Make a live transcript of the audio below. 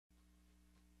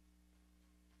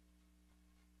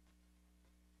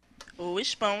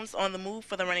Wishbones on the move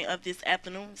for the running of this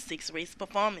afternoon's 6-race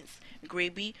performance.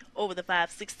 Grade B over the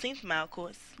 5/16 mile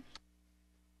course.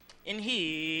 And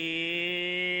here's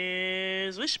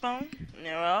Wishbone.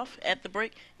 They're off at the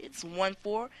break. It's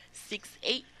 1-4,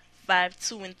 6-8,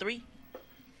 5-2, and 3.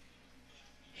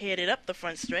 Headed up the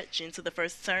front stretch into the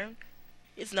first turn.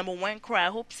 It's number 1, Cry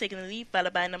Hope, taking the lead,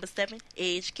 followed by number 7,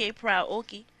 AHK Proud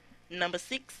Okie, number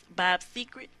 6, Bob's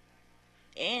Secret,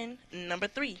 and number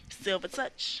 3, Silver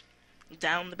Touch.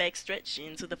 Down the back stretch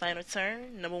into the final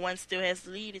turn. Number 1 still has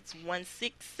the lead. It's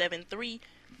 1-6, 7-3,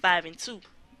 5-2.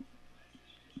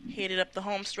 Headed up the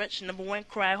home stretch. Number 1,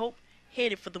 Cry Hope,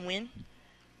 headed for the win.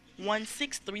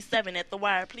 1-6-3-7 at the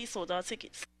wire. Please hold all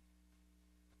tickets.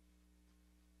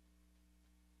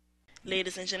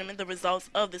 Ladies and gentlemen, the results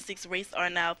of the 6th race are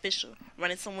now official.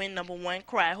 Running to win, number 1,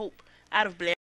 Cry Hope, out of Blair.